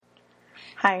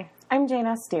Hi, I'm Jane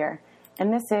Austere,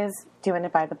 and this is Doing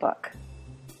It by the Book.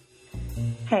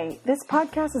 Hey, this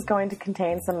podcast is going to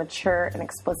contain some mature and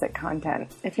explicit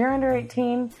content. If you're under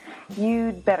 18,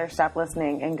 you'd better stop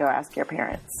listening and go ask your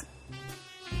parents.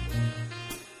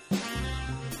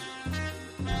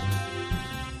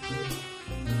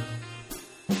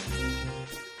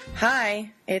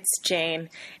 Hi, it's Jane,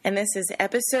 and this is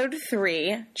episode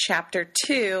 3, chapter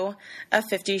 2 of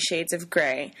 50 Shades of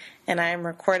Grey, and I am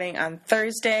recording on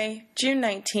Thursday, June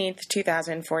 19th,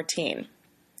 2014.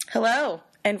 Hello,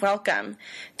 and welcome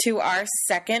to our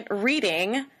second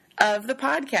reading of the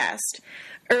podcast.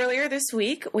 Earlier this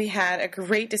week, we had a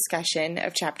great discussion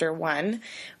of chapter 1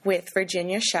 with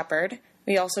Virginia Shepard.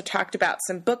 We also talked about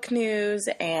some book news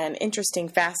and interesting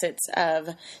facets of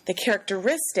the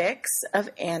characteristics of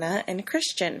Anna and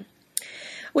Christian.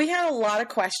 We had a lot of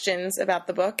questions about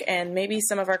the book, and maybe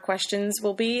some of our questions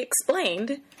will be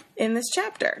explained in this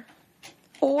chapter.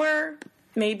 Or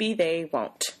maybe they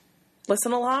won't.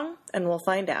 Listen along, and we'll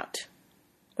find out.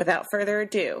 Without further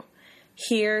ado,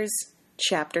 here's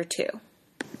chapter 2.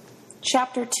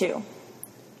 Chapter 2.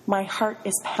 My heart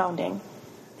is pounding.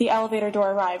 The elevator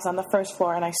door arrives on the first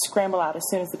floor, and I scramble out as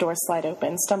soon as the doors slide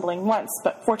open, stumbling once,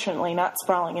 but fortunately not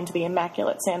sprawling into the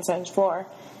immaculate sandstone floor.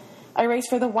 I race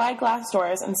for the wide glass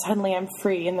doors, and suddenly I'm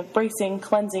free in the bracing,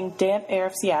 cleansing, damp air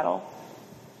of Seattle.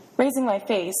 Raising my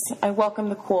face, I welcome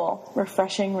the cool,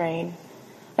 refreshing rain.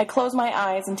 I close my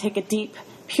eyes and take a deep,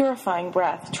 purifying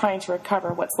breath, trying to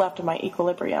recover what's left of my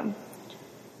equilibrium.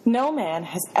 No man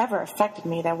has ever affected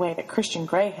me the way that Christian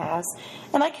Grey has,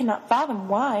 and I cannot fathom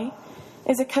why.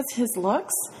 Is it because his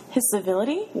looks, his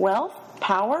civility, wealth,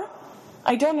 power?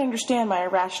 I don't understand my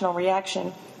irrational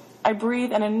reaction. I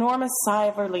breathe an enormous sigh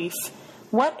of relief.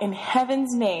 What in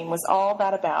heaven's name was all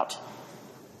that about?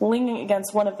 Leaning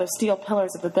against one of the steel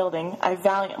pillars of the building, I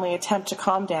valiantly attempt to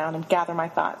calm down and gather my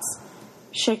thoughts.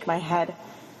 Shake my head.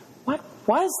 What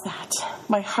was that?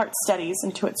 My heart steadies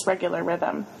into its regular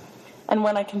rhythm. And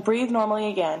when I can breathe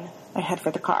normally again, I head for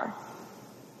the car.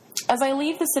 As I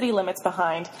leave the city limits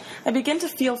behind, I begin to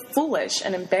feel foolish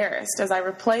and embarrassed as I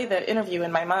replay the interview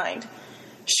in my mind.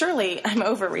 Surely I'm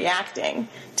overreacting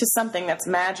to something that's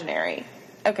imaginary.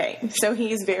 Okay, so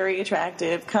he's very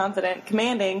attractive, confident,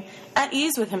 commanding, at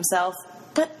ease with himself,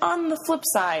 but on the flip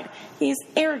side, he's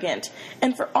arrogant,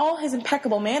 and for all his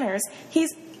impeccable manners, he's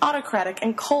autocratic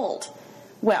and cold.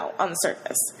 Well, on the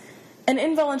surface. An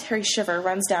involuntary shiver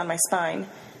runs down my spine.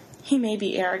 He may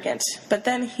be arrogant, but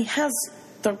then he has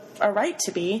a right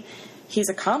to be. He's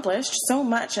accomplished so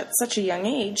much at such a young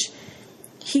age.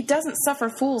 He doesn't suffer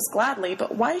fools gladly,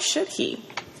 but why should he?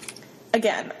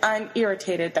 Again, I'm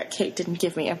irritated that Kate didn't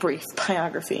give me a brief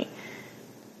biography.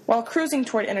 While cruising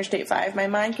toward Interstate 5, my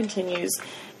mind continues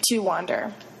to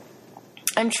wander.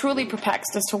 I'm truly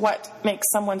perplexed as to what makes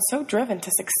someone so driven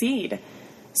to succeed.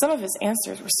 Some of his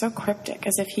answers were so cryptic,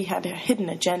 as if he had a hidden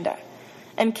agenda.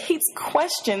 And Kate's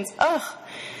questions,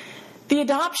 the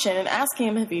adoption and asking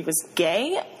him if he was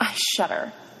gay, I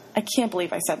shudder. I can't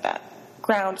believe I said that.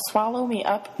 Ground, swallow me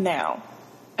up now.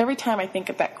 Every time I think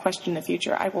of that question in the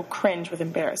future, I will cringe with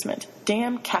embarrassment.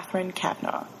 Damn Catherine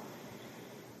Kavanaugh.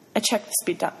 I check the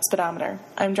speedometer.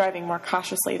 I'm driving more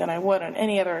cautiously than I would on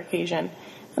any other occasion,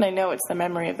 and I know it's the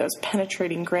memory of those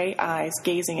penetrating gray eyes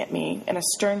gazing at me and a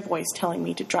stern voice telling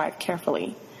me to drive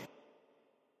carefully.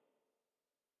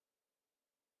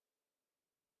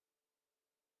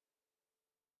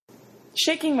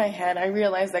 Shaking my head, I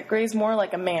realize that Gray's more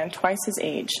like a man twice his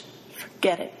age.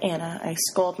 Forget it, Anna, I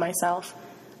scold myself.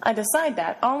 I decide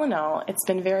that, all in all, it's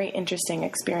been a very interesting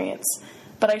experience,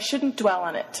 but I shouldn't dwell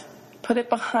on it. Put it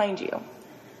behind you.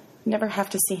 Never have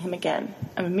to see him again.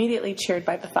 I'm immediately cheered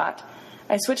by the thought.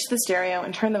 I switch the stereo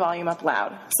and turn the volume up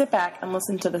loud, sit back and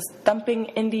listen to this thumping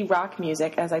indie rock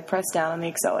music as I press down on the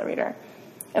accelerator.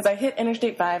 As I hit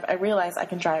Interstate 5, I realize I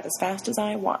can drive as fast as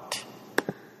I want.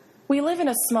 We live in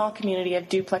a small community of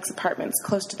duplex apartments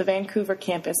close to the Vancouver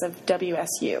campus of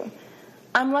WSU.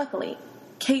 Unluckily,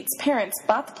 Kate's parents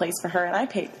bought the place for her, and I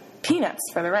paid peanuts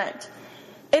for the rent.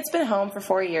 It's been home for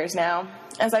 4 years now.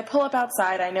 As I pull up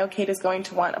outside, I know Kate is going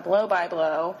to want a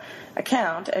blow-by-blow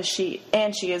account, and she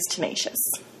is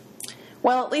tenacious.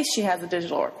 Well, at least she has a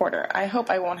digital recorder. I hope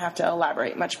I won't have to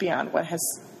elaborate much beyond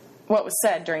what was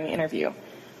said during the interview.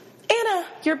 Anna,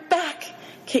 you're back!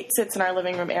 Kate sits in our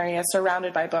living room area,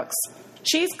 surrounded by books.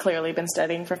 She's clearly been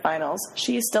studying for finals.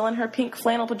 She is still in her pink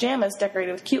flannel pajamas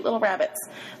decorated with cute little rabbits,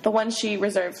 the ones she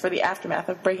reserved for the aftermath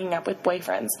of breaking up with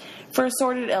boyfriends, for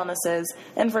assorted illnesses,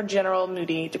 and for general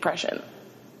moody depression.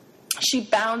 She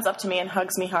bounds up to me and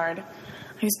hugs me hard.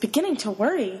 I was beginning to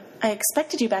worry. I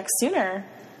expected you back sooner.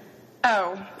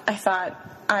 Oh, I thought,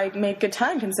 I made good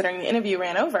time considering the interview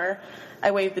ran over.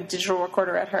 I waved the digital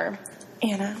recorder at her.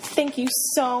 Anna, thank you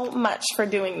so much for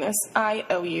doing this. I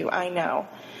owe you, I know.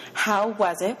 How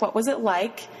was it? What was it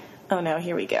like? Oh no,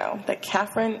 here we go. The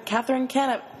Catherine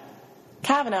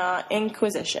Kavanaugh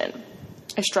Inquisition.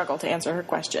 I struggled to answer her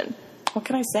question. What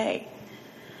can I say?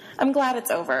 I'm glad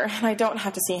it's over, and I don't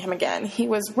have to see him again. He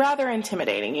was rather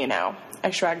intimidating, you know. I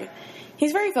shrug.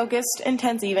 He's very focused,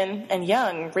 intense even, and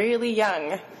young, really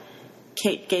young.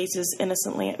 Kate gazes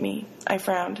innocently at me. I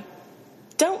frowned.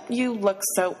 Don't you look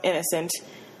so innocent.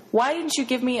 Why didn't you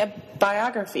give me a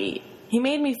biography? He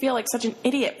made me feel like such an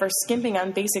idiot for skimping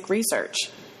on basic research.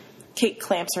 Kate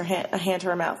clamps a hand to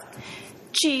her mouth.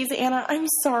 Geez, Anna, I'm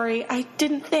sorry. I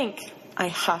didn't think. I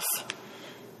huff.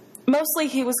 Mostly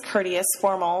he was courteous,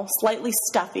 formal, slightly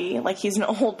stuffy, like he's an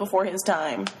old before his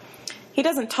time. He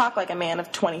doesn't talk like a man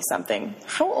of 20-something.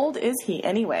 How old is he,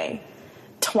 anyway?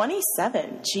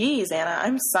 27. Geez, Anna,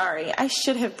 I'm sorry. I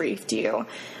should have briefed you,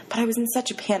 but I was in such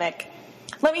a panic.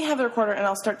 Let me have the recorder and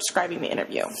I'll start describing the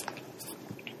interview.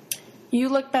 You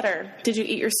look better. Did you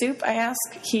eat your soup? I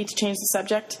asked, keen to change the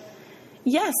subject.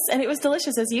 Yes, and it was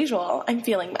delicious as usual. I'm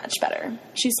feeling much better.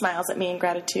 She smiles at me in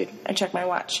gratitude. I check my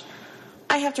watch.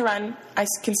 I have to run. I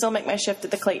can still make my shift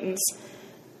at the Claytons.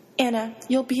 Anna,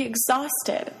 you'll be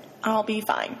exhausted. I'll be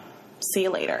fine. See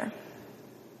you later.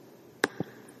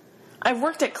 I've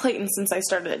worked at Clayton since I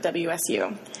started at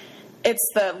WSU.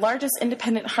 It's the largest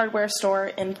independent hardware store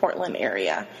in Portland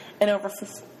area. And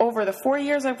over the 4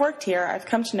 years I've worked here, I've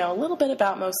come to know a little bit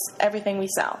about most everything we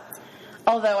sell.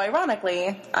 Although,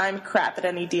 ironically, I'm crap at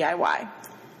any DIY.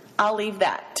 I'll leave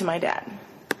that to my dad.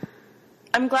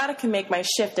 I'm glad I can make my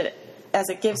shift as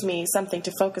it gives me something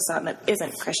to focus on that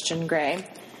isn't Christian Grey.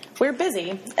 We're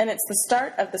busy, and it's the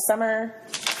start of the summer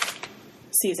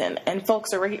season, and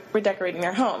folks are redecorating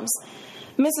their homes.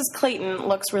 Mrs. Clayton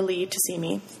looks relieved to see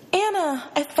me. Anna,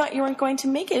 I thought you weren't going to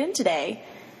make it in today.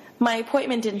 My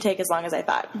appointment didn't take as long as I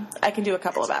thought. I can do a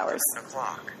couple of hours.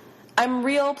 I'm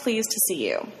real pleased to see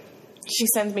you. She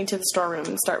sends me to the storeroom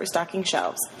and start restocking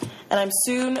shelves, and I'm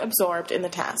soon absorbed in the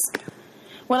task.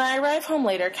 When I arrive home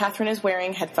later, Catherine is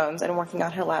wearing headphones and working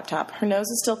on her laptop. Her nose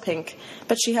is still pink,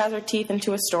 but she has her teeth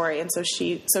into a story, and so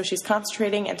she's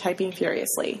concentrating and typing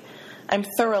furiously. I'm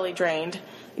thoroughly drained,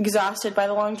 exhausted by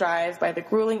the long drive, by the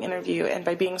grueling interview, and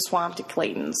by being swamped at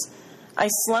Clayton's. I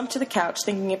slump to the couch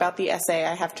thinking about the essay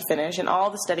I have to finish and all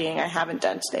the studying I haven't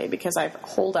done today because I've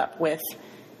holed up with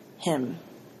him.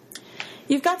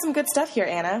 You've got some good stuff here,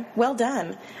 Anna. Well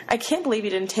done. I can't believe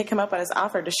you didn't take him up on his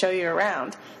offer to show you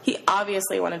around. He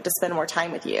obviously wanted to spend more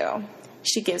time with you.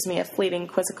 She gives me a fleeting,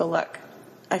 quizzical look.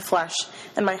 I flush,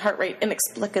 and my heart rate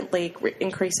inexplicably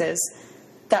increases.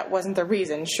 That wasn't the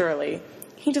reason, surely.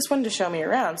 He just wanted to show me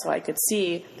around so I could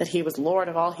see that he was lord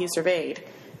of all he surveyed.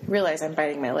 I realize I'm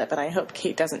biting my lip, and I hope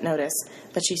Kate doesn't notice,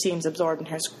 but she seems absorbed in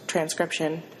her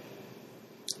transcription.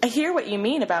 I hear what you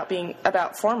mean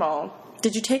about formal.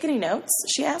 Did you take any notes?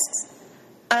 She asks.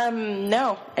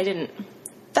 No, I didn't.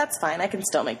 That's fine. I can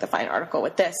still make the fine article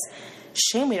with this.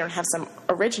 Shame we don't have some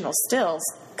original stills.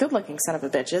 Good-looking son of a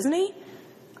bitch, isn't he?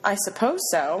 I suppose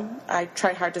so. I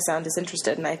try hard to sound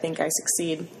disinterested, and I think I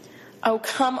succeed. Oh,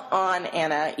 come on,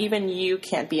 Anna. Even you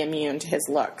can't be immune to his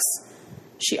looks.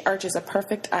 She arches a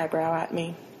perfect eyebrow at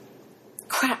me.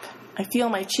 Crap. I feel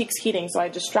my cheeks heating, so I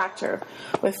distract her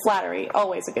with flattery,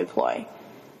 always a good ploy.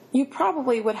 You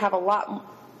probably would have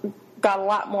got a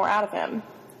lot more out of him.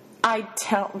 I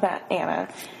doubt that, Anna.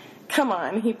 Come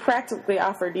on, he practically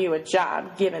offered you a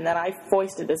job, given that I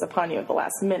foisted this upon you at the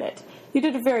last minute. You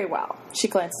did it very well. She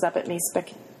glances up at me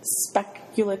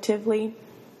speculatively.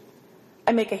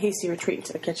 I make a hasty retreat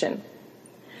into the kitchen.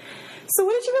 So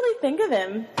what did you really think of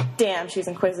him? Damn, she's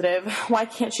inquisitive. Why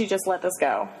can't she just let this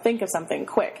go? Think of something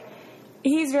quick.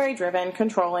 He's very driven,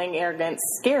 controlling, arrogant,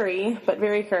 scary, but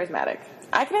very charismatic.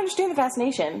 I can understand the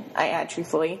fascination, I add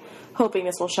truthfully, hoping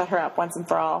this will shut her up once and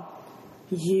for all.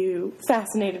 You,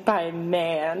 fascinated by a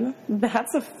man?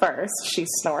 That's a first, she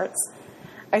snorts.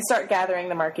 I start gathering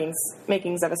the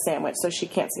makings of a sandwich so she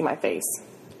can't see my face.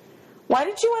 Why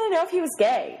did you want to know if he was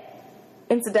gay?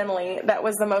 Incidentally, that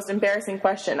was the most embarrassing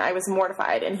question. I was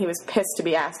mortified, and he was pissed to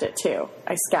be asked it, too.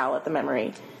 I scowl at the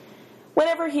memory.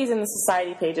 Whenever he's in the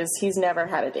society pages, he's never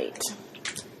had a date.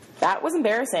 That was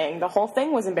embarrassing. The whole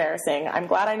thing was embarrassing. I'm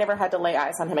glad I never had to lay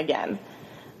eyes on him again.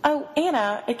 Oh,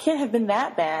 Anna, it can't have been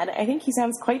that bad. I think he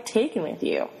sounds quite taken with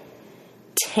you.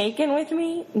 Taken with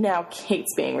me? Now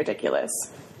Kate's being ridiculous.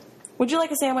 Would you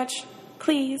like a sandwich?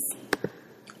 Please.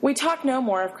 We talk no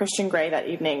more of Christian Grey that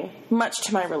evening, much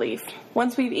to my relief.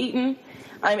 Once we've eaten,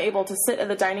 I'm able to sit at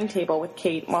the dining table with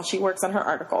Kate while she works on her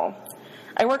article.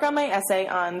 I work on my essay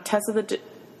on Tess of the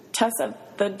Tessa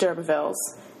the D'Urbervilles.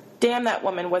 Damn, that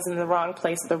woman was in the wrong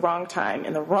place at the wrong time,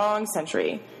 in the wrong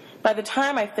century. By the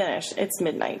time I finish, it's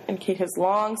midnight, and Kate has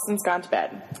long since gone to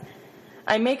bed.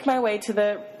 I make my way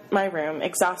to my room,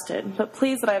 exhausted, but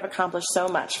pleased that I have accomplished so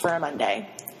much for a Monday.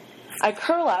 I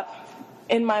curl up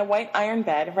in my white iron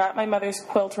bed, wrap my mother's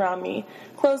quilt around me,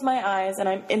 close my eyes, and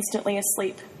I'm instantly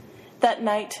asleep. That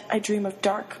night, I dream of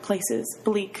dark places,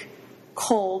 bleak,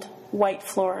 cold, white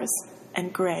floors,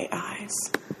 and gray eyes.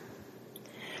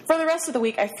 For the rest of the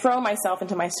week, I throw myself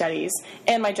into my studies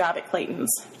and my job at Clayton's.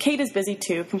 Kate is busy,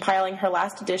 too, compiling her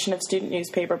last edition of student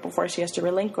newspaper before she has to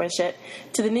relinquish it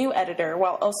to the new editor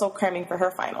while also cramming for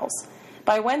her finals.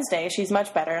 By Wednesday, she's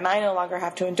much better, and I no longer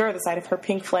have to endure the sight of her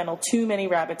pink flannel Too Many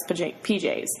Rabbits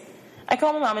PJs. I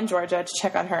call my mom in Georgia to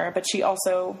check on her, but she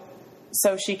also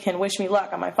so she can wish me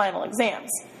luck on my final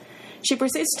exams. She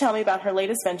proceeds to tell me about her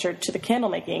latest venture to the candle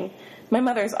making. My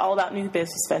mother is all about new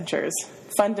business ventures.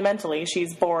 Fundamentally,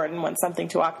 she's bored and wants something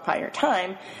to occupy her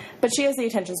time, but she has the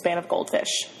attention span of goldfish.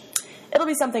 It'll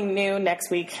be something new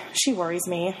next week. She worries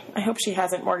me. I hope she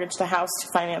hasn't mortgaged the house to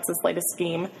finance this latest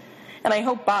scheme. And I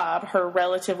hope Bob, her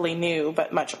relatively new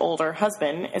but much older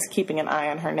husband, is keeping an eye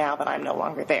on her now that I'm no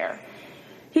longer there.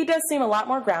 He does seem a lot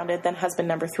more grounded than husband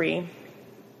number 3.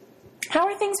 How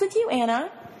are things with you,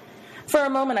 Anna? For a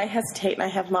moment I hesitate and I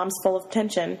have Mom's full of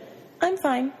attention. I'm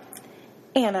fine.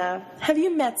 Anna, have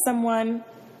you met someone?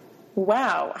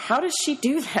 Wow, how does she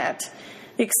do that?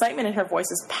 The excitement in her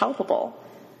voice is palpable.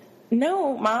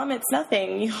 No, Mom, it's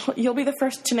nothing. You'll be the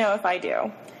first to know if I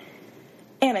do.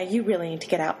 Anna, you really need to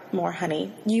get out more,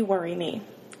 honey. You worry me.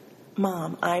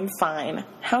 Mom, I'm fine.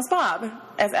 How's Bob?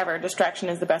 As ever, distraction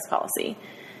is the best policy.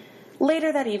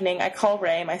 Later that evening, I call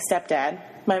Ray, my stepdad,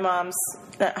 my mom's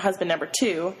husband number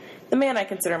 2, the man I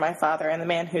consider my father and the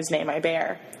man whose name I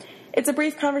bear. It's a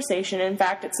brief conversation. In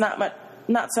fact, it's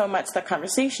not so much the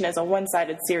conversation as a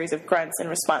one-sided series of grunts in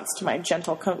response to my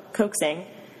gentle coaxing.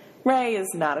 Ray is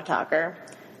not a talker,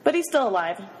 but he's still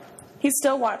alive. He's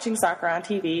still watching soccer on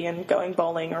TV and going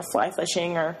bowling or fly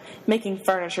fishing or making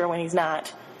furniture when he's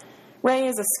not. Ray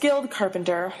is a skilled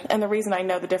carpenter, and the reason I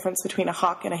know the difference between a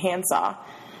hawk and a handsaw.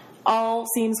 All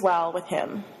seems well with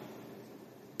him.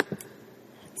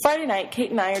 Friday night,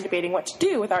 Kate and I are debating what to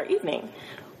do with our evening.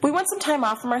 We want some time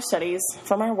off from our studies,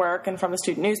 from our work, and from the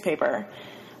student newspaper,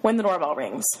 when the doorbell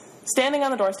rings. Standing on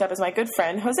the doorstep is my good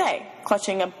friend, Jose,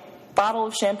 clutching a bottle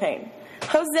of champagne.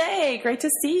 Jose, great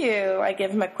to see you. I give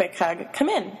him a quick hug. Come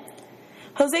in.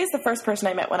 Jose is the first person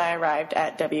I met when I arrived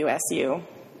at WSU,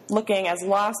 looking as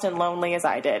lost and lonely as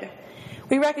I did.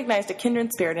 We recognized a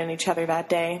kindred spirit in each other that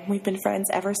day. We've been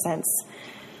friends ever since.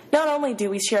 Not only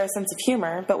do we share a sense of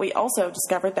humor, but we also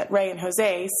discovered that Ray and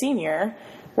Jose, Sr.,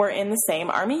 were in the same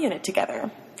Army unit together.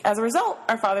 As a result,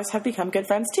 our fathers have become good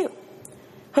friends too.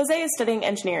 Jose is studying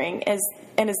engineering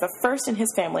and is the first in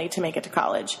his family to make it to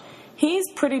college. He's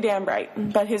pretty damn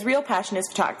bright, but his real passion is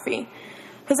photography.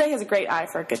 Jose has a great eye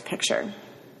for a good picture.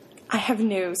 I have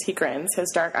news, he grins,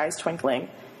 his dark eyes twinkling.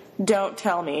 Don't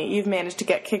tell me you've managed to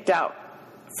get kicked out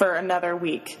for another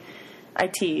week. I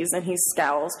tease, and he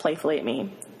scowls playfully at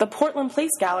me. The Portland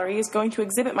Place Gallery is going to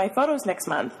exhibit my photos next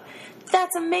month.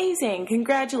 That's amazing!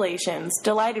 Congratulations!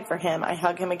 Delighted for him, I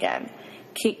hug him again.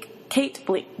 Kate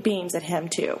beams at him,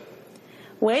 too.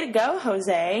 Way to go,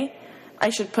 Jose! I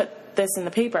should put this in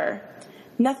the paper.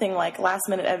 Nothing like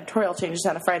last-minute editorial changes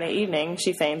on a Friday evening,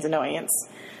 she feigns annoyance.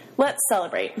 Let's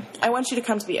celebrate. I want you to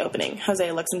come to the opening. Jose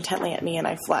looks intently at me, and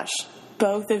I flush.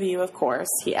 Both of you, of course,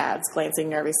 he adds, glancing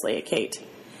nervously at Kate.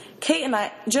 Jose and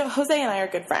I are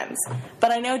good friends,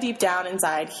 but I know deep down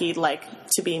inside he'd like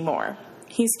to be more.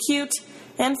 He's cute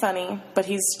and funny, but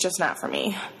he's just not for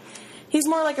me. He's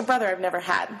more like a brother I've never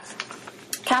had.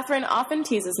 Catherine often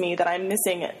teases me that I'm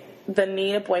missing the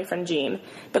need a boyfriend gene,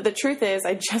 but the truth is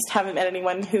I just haven't met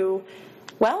anyone whom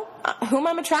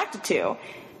I'm attracted to.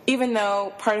 Even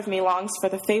though part of me longs for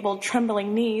the fabled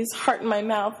trembling knees, heart in my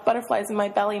mouth, butterflies in my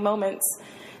belly moments.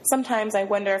 Sometimes I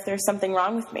wonder if there's something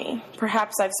wrong with me.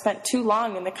 Perhaps I've spent too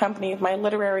long in the company of my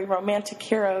literary romantic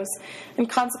heroes, and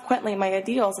consequently my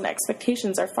ideals and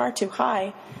expectations are far too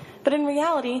high. But in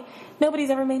reality, nobody's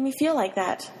ever made me feel like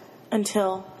that.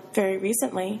 Until, very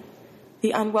recently, the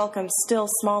unwelcome, still,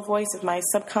 small voice of my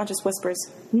subconscious whispers,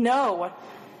 "No!"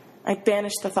 I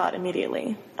banish the thought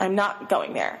immediately. I'm not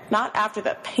going there. Not after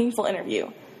that painful interview.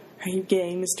 Are you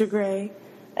gay, Mr. Gray?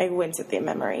 I wince at the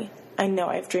memory. I know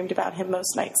I've dreamed about him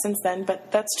most nights since then,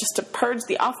 but that's just to purge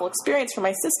the awful experience from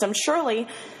my system. Surely,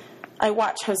 I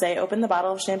watch Jose open the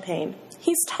bottle of champagne.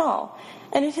 He's tall,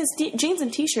 and in his jeans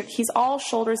and t-shirt, he's all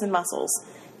shoulders and muscles.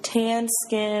 Tanned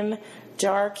skin,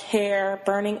 dark hair,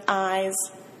 burning eyes.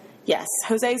 Yes,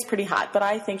 Jose's pretty hot, but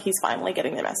I think he's finally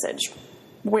getting the message.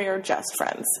 We're just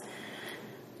friends.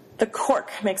 The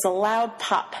cork makes a loud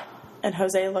pop, and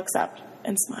Jose looks up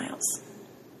and smiles.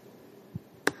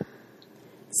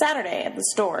 Saturday at the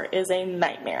store is a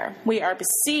nightmare. We are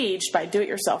besieged by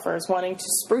do-it-yourselfers wanting to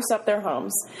spruce up their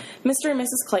homes. Mr. and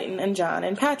Mrs. Clayton and John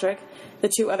and Patrick,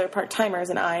 the two other part-timers,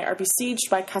 and I are besieged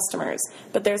by customers,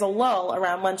 but there's a lull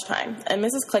around lunchtime, and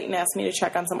Mrs. Clayton asked me to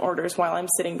check on some orders while I'm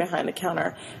sitting behind the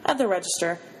counter at the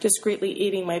register, discreetly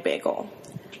eating my bagel.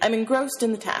 I'm engrossed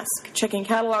in the task, checking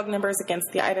catalog numbers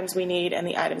against the items we need and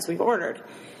the items we've ordered.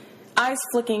 Eyes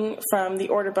flicking from the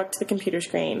order book to the computer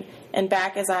screen, and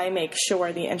back as I make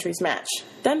sure the entries match.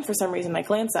 Then, for some reason, I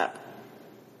glance up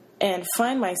and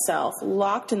find myself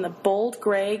locked in the bold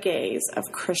gray gaze of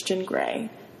Christian Grey,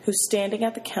 who's standing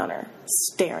at the counter,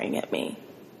 staring at me.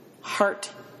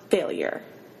 Heart failure.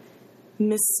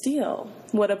 Miss Steele,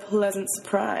 what a pleasant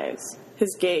surprise.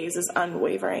 His gaze is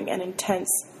unwavering and intense.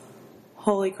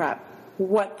 Holy crap,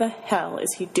 what the hell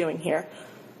is he doing here?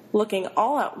 Looking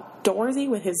all outdoorsy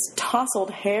with his tousled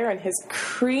hair and his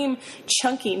cream,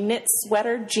 chunky knit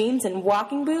sweater, jeans, and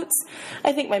walking boots?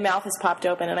 I think my mouth has popped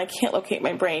open and I can't locate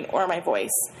my brain or my voice.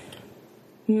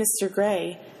 Mr.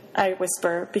 Grey, I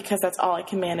whisper, because that's all I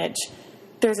can manage.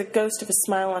 There's a ghost of a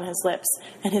smile on his lips,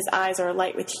 and his eyes are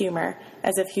alight with humor,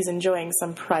 as if he's enjoying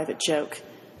some private joke.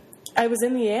 I was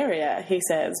in the area, he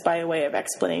says, by way of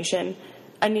explanation.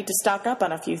 I need to stock up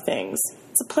on a few things.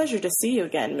 It's a pleasure to see you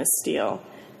again, Miss Steele.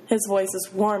 His voice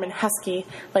is warm and husky,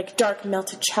 like dark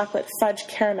melted chocolate fudge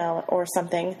caramel or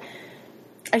something.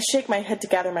 I shake my head to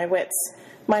gather my wits.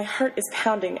 My heart is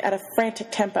pounding at a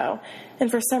frantic tempo, and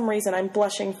for some reason I'm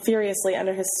blushing furiously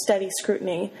under his steady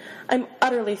scrutiny. I'm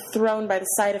utterly thrown by the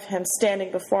sight of him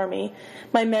standing before me.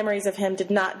 My memories of him did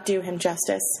not do him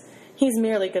justice. He's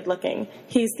merely good-looking.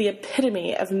 He's the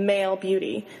epitome of male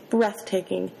beauty,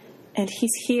 breathtaking. And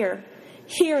he's here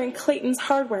in Clayton's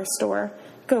hardware store.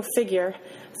 Go figure.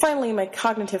 Finally, my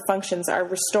cognitive functions are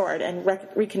restored and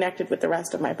reconnected with the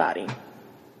rest of my body.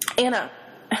 Anna.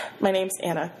 My name's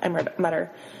Anna, I mutter.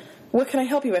 What can I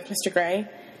help you with, Mr. Grey?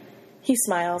 He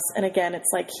smiles, and again it's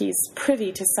like he's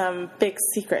privy to some big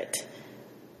secret.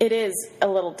 It is a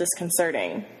little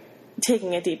disconcerting.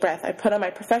 Taking a deep breath, I put on my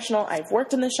professional, I've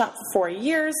worked in this shop for 4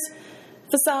 years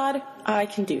facade. I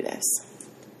can do this.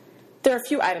 There are a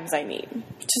few items I need.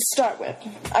 To start with,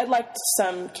 I'd like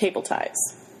some cable ties.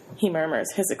 He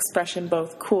murmurs, his expression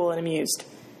both cool and amused.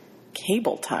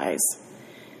 Cable ties?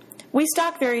 We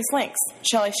stock various lengths.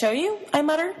 Shall I show you? I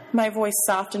mutter, my voice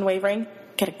soft and wavering.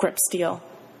 Get a grip, Steele.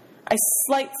 A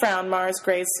slight frown mars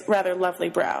Gray's rather lovely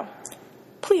brow.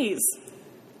 Please,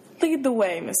 lead the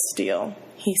way, Miss Steele,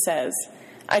 he says.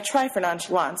 I try for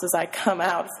nonchalance as I come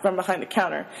out from behind the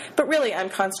counter, but really I'm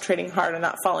concentrating hard on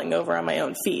not falling over on my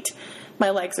own feet. My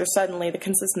legs are suddenly the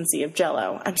consistency of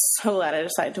Jell-O. I'm so glad I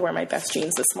decided to wear my best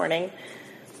jeans this morning.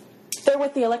 They're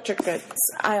with the electric goods,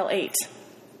 aisle 8.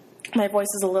 My voice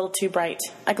is a little too bright.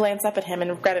 I glance up at him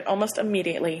and regret it almost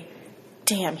immediately.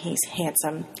 Damn, he's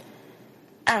handsome.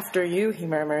 After you, he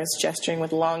murmurs, gesturing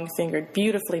with long-fingered,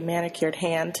 beautifully manicured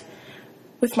hand.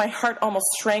 With my heart almost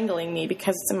strangling me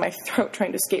because it's in my throat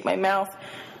trying to escape my mouth,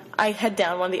 I head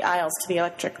down one of the aisles to the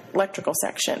electrical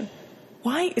section.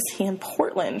 Why is he in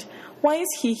Portland? Why is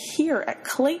he here at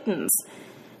Clayton's?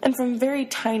 And from a very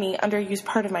tiny, underused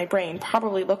part of my brain,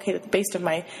 probably located at the base of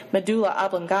my medulla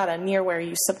oblongata, near where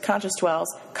your subconscious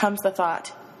dwells, comes the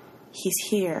thought, he's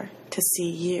here to see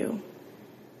you.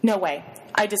 No way.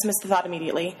 I dismiss the thought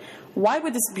immediately. Why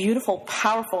would this beautiful,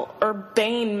 powerful,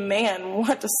 urbane man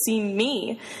want to see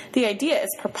me? The idea is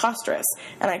preposterous,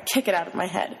 and I kick it out of my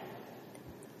head.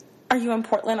 Are you in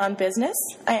Portland on business?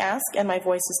 I ask, and my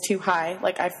voice is too high,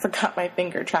 like I forgot my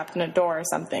finger trapped in a door or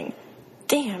something.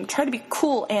 Damn, try to be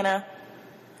cool, Anna.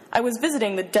 I was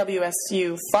visiting the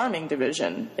WSU Farming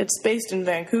Division. It's based in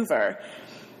Vancouver.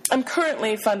 I'm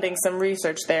currently funding some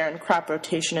research there in crop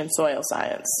rotation and soil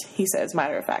science, he says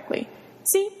matter-of-factly.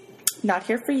 See? Not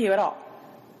here for you at all.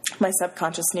 My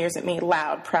subconscious sneers at me,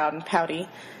 loud, proud, and pouty.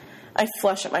 I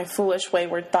flush at my foolish,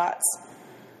 wayward thoughts.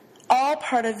 All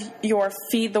part of your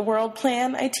Feed the World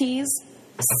plan, I tease.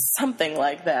 Something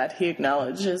like that, he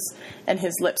acknowledges, and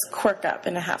his lips quirk up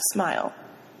in a half-smile.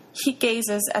 He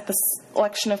gazes at the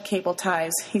selection of cable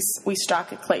ties we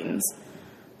stock at Clayton's.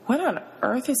 What on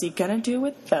earth is he going to do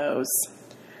with those?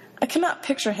 I cannot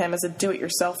picture him as a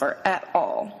do-it-yourselfer at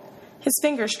all. His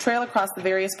fingers trail across the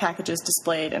various packages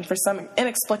displayed, and for some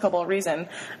inexplicable reason,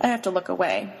 I have to look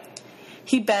away.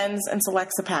 He bends and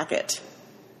selects a packet.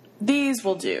 These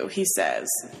will do, he says,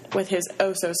 with his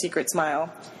oh-so-secret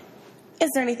smile. Is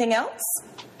there anything else?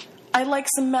 I'd like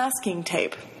some masking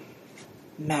tape.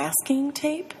 Masking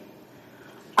tape?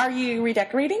 Are you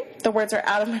redecorating? The words are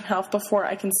out of my mouth before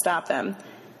I can stop them.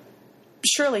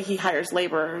 Surely he hires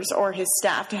laborers or his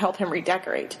staff to help him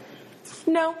redecorate.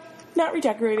 No, not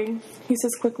redecorating, he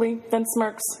says quickly, then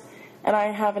smirks, and I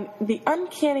have the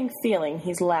uncanny feeling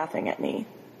he's laughing at me.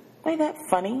 Am I that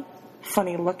funny?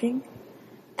 Funny looking?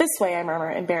 This way, I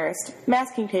murmur, embarrassed.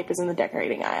 Masking tape is in the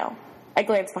decorating aisle. I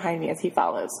glance behind me as he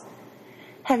follows.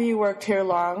 Have you worked here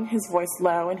long? His voice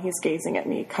low, and he's gazing at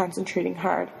me, concentrating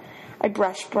hard. I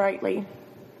brush brightly.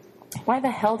 Why the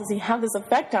hell does he have this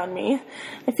effect on me?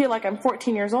 I feel like I'm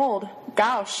 14 years old,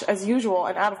 gauche as usual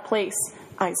and out of place,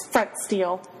 eyes front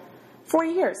steel. 4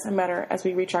 years, I mutter as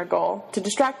we reach our goal. To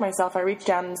distract myself, I reach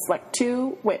down and select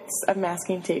 2 widths of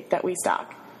masking tape that we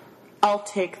stock. I'll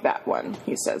take that one,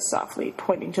 he says softly,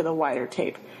 pointing to the wider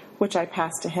tape, which I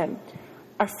pass to him.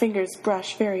 Our fingers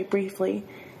brush very briefly,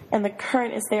 and the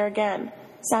current is there again,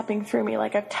 sapping through me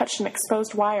like I've touched an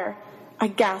exposed wire. I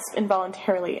gasp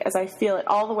involuntarily as I feel it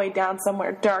all the way down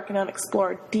somewhere dark and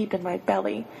unexplored deep in my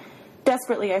belly.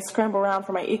 Desperately, I scramble around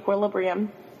for my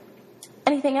equilibrium.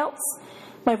 Anything else?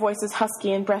 My voice is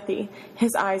husky and breathy.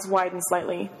 His eyes widen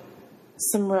slightly.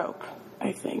 Some rope,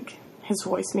 I think. His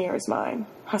voice mirrors mine.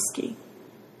 Husky.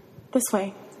 This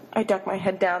way. I duck my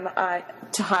head down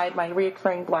to hide my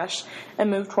reoccurring blush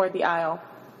and move toward the aisle.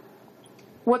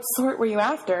 What sort were you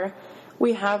after?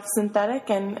 We have synthetic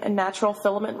and natural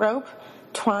filament rope,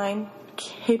 twine,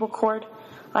 cable cord.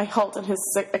 I halt at his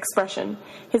expression,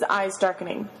 his eyes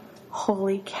darkening.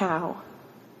 Holy cow.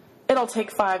 I'll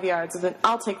take 5 yards of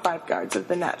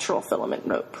the natural filament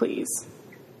rope, please.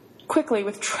 Quickly,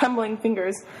 with trembling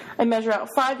fingers, I measure out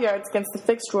 5 yards against the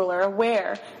fixed ruler,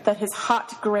 aware that his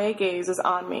hot gray gaze is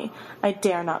on me. I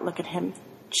dare not look at him.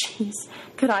 Jeez,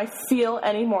 could I feel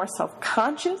any more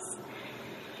self-conscious?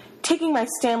 Taking my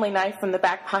Stanley knife from the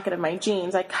back pocket of my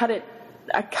jeans, I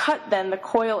cut then the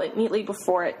coil it neatly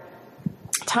before it,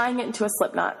 tying it into a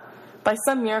slip knot. By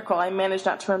some miracle, I managed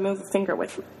not to remove a finger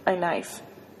with a knife.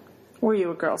 Were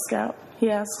you a Girl Scout? He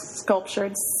asked,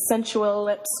 sculptured, sensual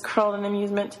lips curled in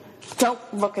amusement. Don't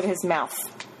look at his mouth.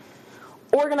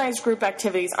 Organized group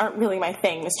activities aren't really my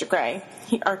thing, Mr. Gray.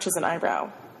 He arches an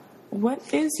eyebrow.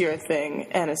 What is your thing,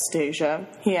 Anastasia?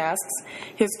 He asks,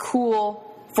 his cool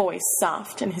voice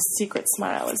soft and his secret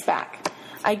smile is back.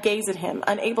 I gaze at him,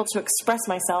 unable to express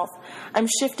myself. I'm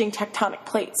shifting tectonic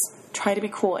plates. Try to be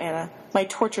cool, Anna. My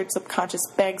tortured subconscious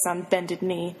begs on bended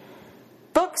knee.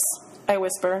 Books, I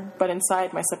whisper, but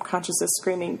inside my subconscious is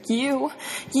screaming, You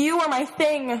are my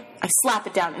thing! I slap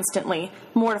it down instantly,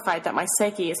 mortified that my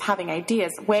psyche is having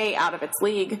ideas way out of its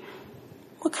league.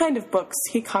 What kind of books?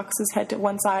 He cocks his head to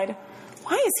one side.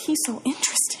 Why is he so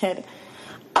interested?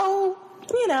 Oh,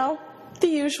 the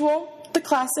usual. The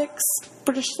classics.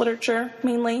 British literature,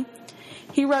 mainly.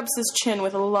 He rubs his chin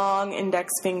with a long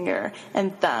index finger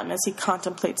and thumb as he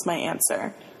contemplates my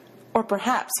answer. Or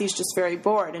perhaps he's just very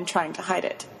bored and trying to hide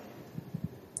it.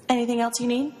 Anything else you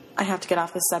need? I have to get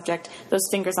off this subject. Those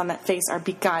fingers on that face are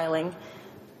beguiling.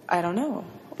 I don't know.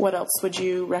 What else would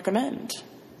you recommend?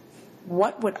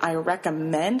 What would I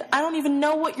recommend? I don't even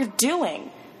know what you're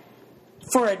doing.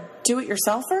 For a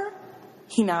do-it-yourselfer?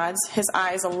 He nods, his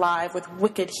eyes alive with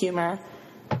wicked humor.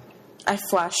 I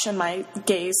flush, and my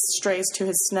gaze strays to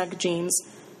his snug jeans.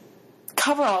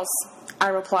 Coveralls, I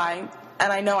reply,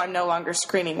 and I know I'm no longer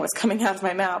screaming what's coming out of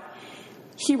my mouth.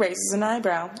 He raises an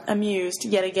eyebrow, amused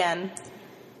yet again.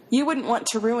 You wouldn't want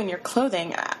to ruin your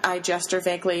clothing, I gesture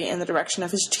vaguely in the direction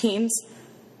of his jeans.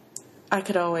 I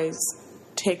could always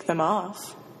take them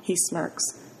off, he smirks.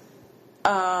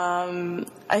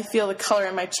 I feel the color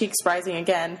in my cheeks rising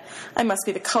again. I must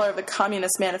be the color of the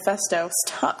Communist Manifesto.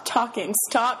 Stop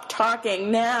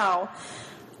talking, now.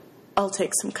 I'll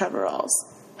take some coveralls.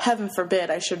 Heaven forbid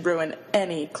I should ruin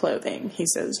any clothing, he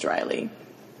says dryly.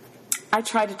 I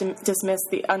try to dismiss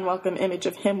the unwelcome image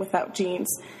of him without jeans.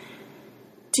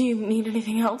 Do you need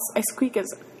anything else? I squeak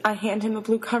as I hand him the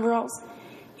blue coveralls.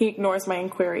 He ignores my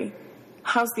inquiry.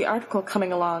 How's the article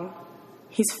coming along?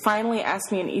 He's finally asked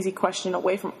me an easy question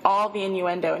away from all the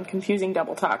innuendo and confusing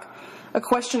double talk. A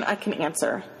question I can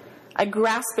answer. I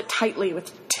grasp it tightly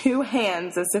with 2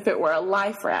 hands as if it were a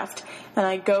life raft, and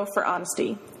I go for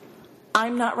honesty.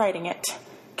 I'm not writing it.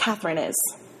 Catherine is.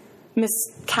 Miss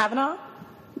Kavanaugh,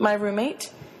 my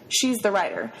roommate, she's the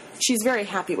writer. She's very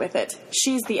happy with it.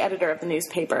 She's the editor of the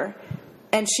newspaper.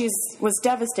 And she was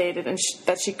devastated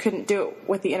that she couldn't do it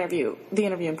with the interview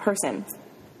in person.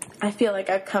 I feel like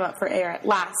I've come up for air at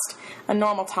last, a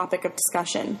normal topic of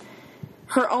discussion.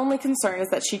 Her only concern is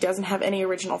that she doesn't have any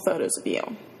original photos of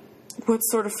you. What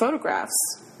sort of photographs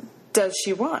does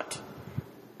she want?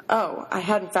 Oh, I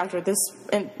hadn't factored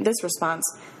this response.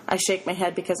 I shake my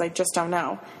head because I just don't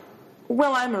know.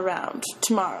 Well, I'm around.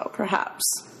 Tomorrow, perhaps.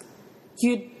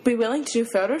 You'd be willing to do a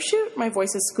photo shoot? My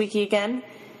voice is squeaky again.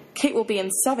 Kate will be in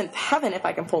seventh heaven if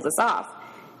I can pull this off.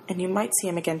 And you might see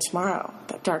him again tomorrow.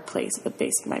 That dark place at the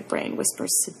base of my brain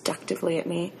whispers seductively at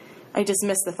me. I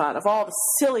dismiss the thought of all the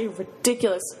silly,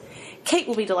 ridiculous... Kate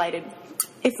will be delighted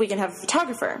if we can have a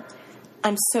photographer.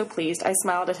 I'm so pleased. I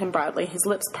smiled at him broadly. His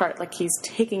lips part like he's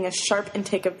taking a sharp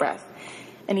intake of breath.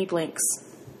 And he blinks.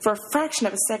 For a fraction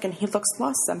of a second, he looks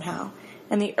lost somehow.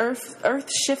 And the earth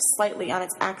shifts slightly on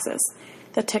its axis,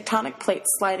 the tectonic plate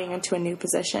sliding into a new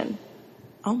position.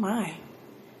 Oh my.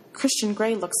 Christian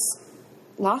Grey looks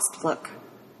lost. Look.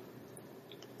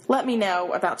 Let me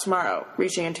know about tomorrow.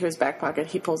 Reaching into his back pocket,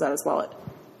 he pulls out his wallet.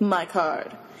 My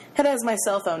card. It has my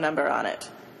cell phone number on it.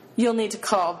 You'll need to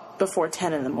call before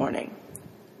 10 in the morning.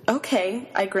 Okay,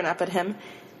 I grin up at him.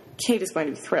 Kate is going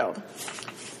to be thrilled.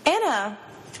 Anna!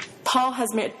 Paul has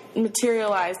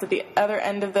materialized at the other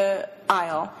end of the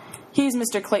aisle. He's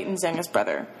Mr. Clayton's youngest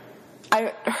brother.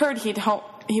 I heard he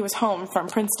was home from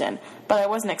Princeton, but I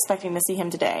wasn't expecting to see him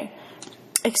today.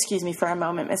 Excuse me for a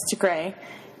moment, Mr. Grey.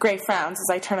 Grey frowns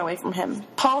as I turn away from him.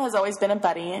 Paul has always been a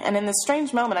buddy, and in this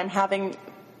strange moment I'm having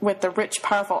with the rich,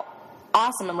 powerful,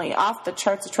 awesomely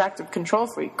off-the-charts attractive control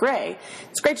freak Grey,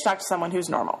 it's great to talk to someone who's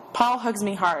normal. Paul hugs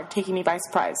me hard, taking me by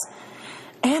surprise.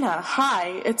 Anna,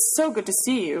 hi, it's so good to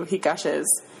see you, he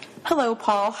gushes. Hello,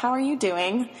 Paul, how are you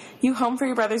doing? You home for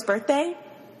your brother's birthday?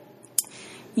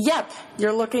 Yep,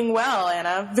 you're looking well,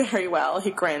 Anna, very well, he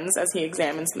grins as he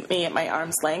examines me at my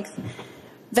arm's length.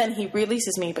 Then he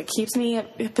releases me, but keeps me a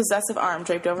possessive arm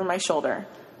draped over my shoulder.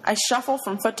 I shuffle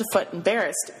from foot to foot,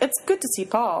 embarrassed. It's good to see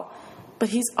Paul, but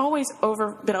he's always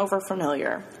been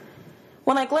over-familiar.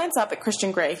 When I glance up at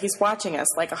Christian Grey, he's watching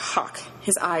us like a hawk,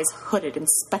 his eyes hooded and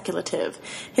speculative,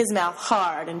 his mouth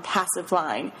hard and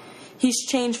passive-lying. He's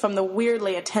changed from the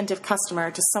weirdly attentive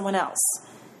customer to someone else,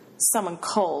 someone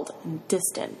cold and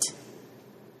distant.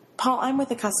 Paul, I'm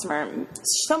with a customer,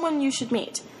 someone you should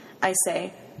meet, I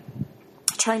say,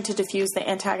 trying to diffuse the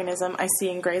antagonism I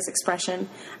see in Grey's expression.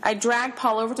 I drag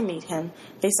Paul over to meet him.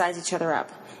 They size each other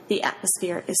up. The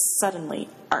atmosphere is suddenly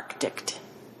arctic.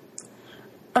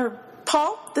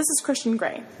 Paul, this is Christian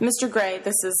Grey. Mr. Grey,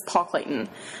 this is Paul Clayton.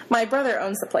 My brother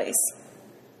owns the place.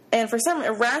 And for some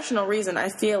irrational reason, I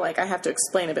feel like I have to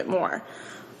explain a bit more.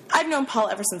 I've known Paul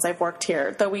ever since I've worked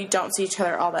here, though we don't see each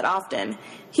other all that often.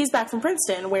 He's back from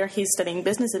Princeton, where he's studying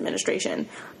business administration.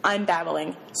 I'm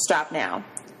babbling. Stop now.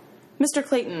 Mr.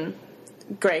 Clayton,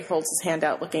 Grey holds his hand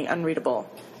out, looking unreadable.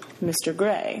 Mr.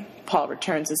 Grey, Paul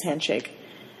returns his handshake.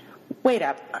 Wait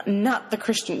up, not the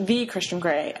Christian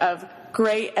Grey of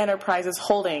Grey Enterprises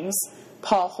Holdings.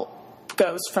 Paul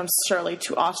goes from surly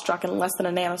to awestruck in less than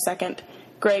a nanosecond.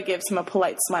 Grey gives him a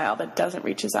polite smile that doesn't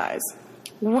reach his eyes.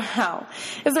 Wow,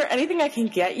 is there anything I can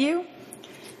get you?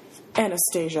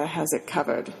 Anastasia has it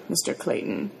covered, Mr.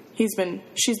 Clayton. She's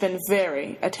been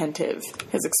very attentive.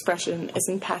 His expression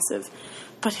isn't passive,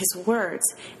 but his words,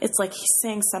 it's like he's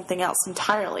saying something else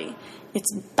entirely.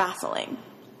 It's baffling.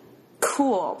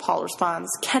 Cool, Paul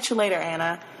responds. Catch you later,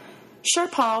 Anna. Sure,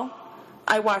 Paul.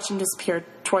 I watch him disappear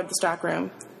toward the stockroom.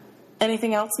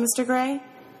 Anything else, Mr. Grey?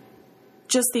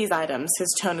 Just these items.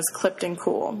 His tone is clipped and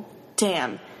cool.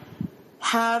 Damn.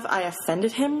 Have I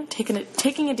offended him?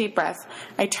 Taking a deep breath,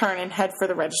 I turn and head for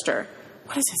the register.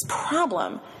 What is his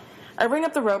problem? I ring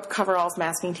up the rope, coveralls,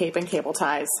 masking tape, and cable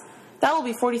ties. That will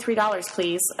be $43,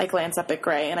 please. I glance up at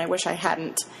Grey, and I wish I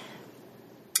hadn't.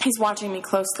 He's watching me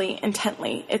closely,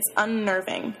 intently. It's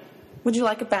unnerving. Would you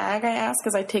like a bag, I ask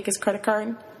as I take his credit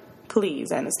card?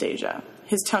 Please, Anastasia.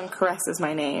 His tongue caresses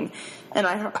my name, and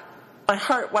my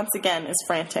heart once again is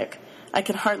frantic. I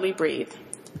can hardly breathe.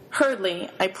 Hurriedly,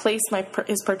 I place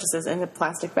his purchases in a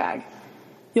plastic bag.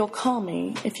 You'll call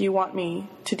me if you want me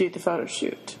to do the photo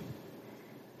shoot.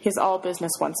 His all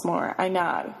business once more. I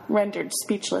nod, rendered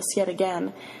speechless yet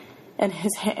again, and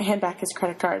hand back his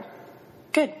credit card.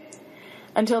 Good.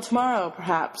 Until tomorrow,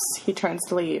 perhaps. He turns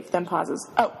to leave, then pauses.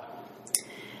 Oh,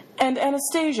 and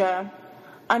Anastasia,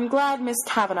 I'm glad Miss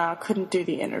Kavanagh couldn't do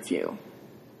the interview.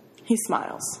 He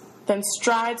smiles, then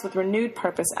strides with renewed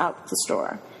purpose out the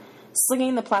store,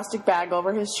 slinging the plastic bag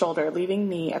over his shoulder, leaving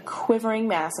me a quivering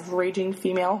mass of raging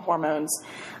female hormones.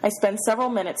 I spend several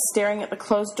minutes staring at the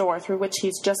closed door through which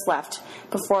he's just left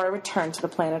before I return to the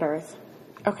planet Earth.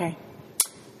 Okay.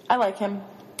 I like him.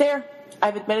 There.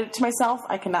 I've admitted it to myself.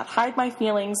 I cannot hide my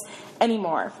feelings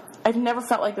anymore. I've never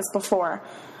felt like this before.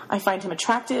 I find him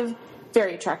attractive,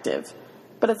 very attractive.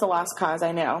 But it's a lost cause,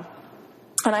 I know.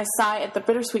 And I sigh at the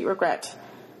bittersweet regret.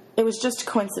 It was just a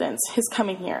coincidence, his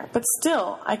coming here. But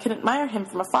still, I could admire him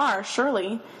from afar,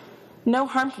 surely. No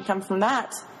harm can come from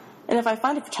that. And if I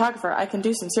find a photographer, I can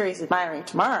do some serious admiring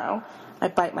tomorrow. I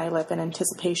bite my lip in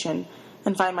anticipation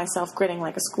and find myself grinning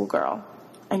like a schoolgirl.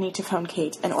 I need to phone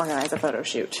Kate and organize a photo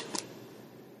shoot.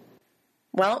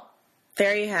 Well,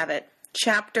 there you have it.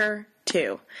 Chapter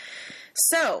 2.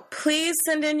 So, please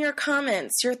send in your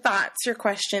comments, your thoughts, your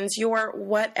questions, your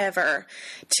whatever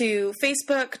to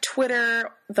Facebook,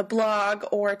 Twitter, the blog,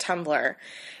 or Tumblr.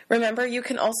 Remember, you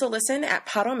can also listen at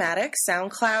Podomatic,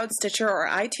 SoundCloud, Stitcher, or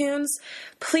iTunes.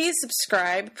 Please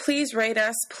subscribe. Please rate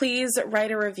us. Please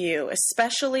write a review,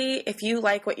 especially if you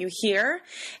like what you hear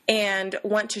and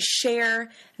want to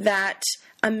share that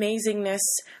amazingness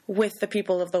with the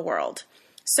people of the world.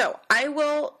 So I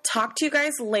will talk to you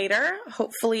guys later.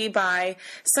 Hopefully by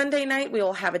Sunday night we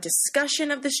will have a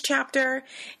discussion of this chapter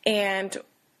and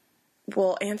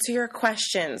we'll answer your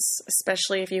questions,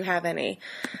 especially if you have any.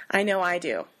 I know I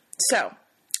do. So,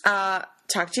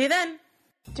 talk to you then.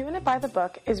 Doing It by the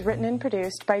Book is written and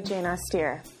produced by Jane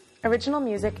Austere. Original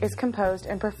music is composed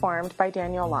and performed by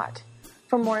Daniel Lott.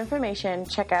 For more information,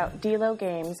 check out D-Lo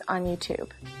Games on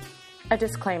YouTube. A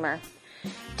disclaimer.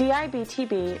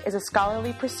 DIBTB is a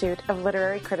scholarly pursuit of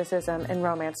literary criticism in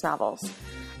romance novels.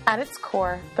 At its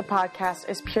core, the podcast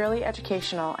is purely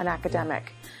educational and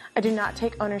academic. I do not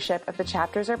take ownership of the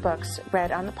chapters or books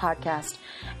read on the podcast,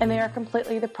 and they are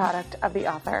completely the product of the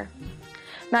author.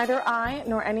 Neither I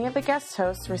nor any of the guest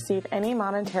hosts receive any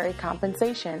monetary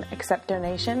compensation, accept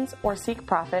donations, or seek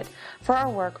profit for our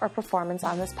work or performance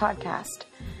on this podcast.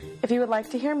 If you would like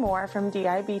to hear more from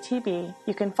DIBTB,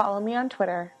 you can follow me on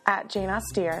Twitter at Jane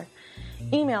Austere,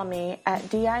 email me at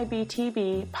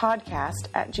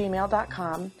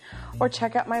dibtbpodcast@gmail.com, or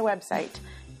check out my website,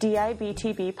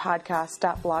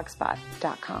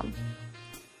 dibtbpodcast.blogspot.com.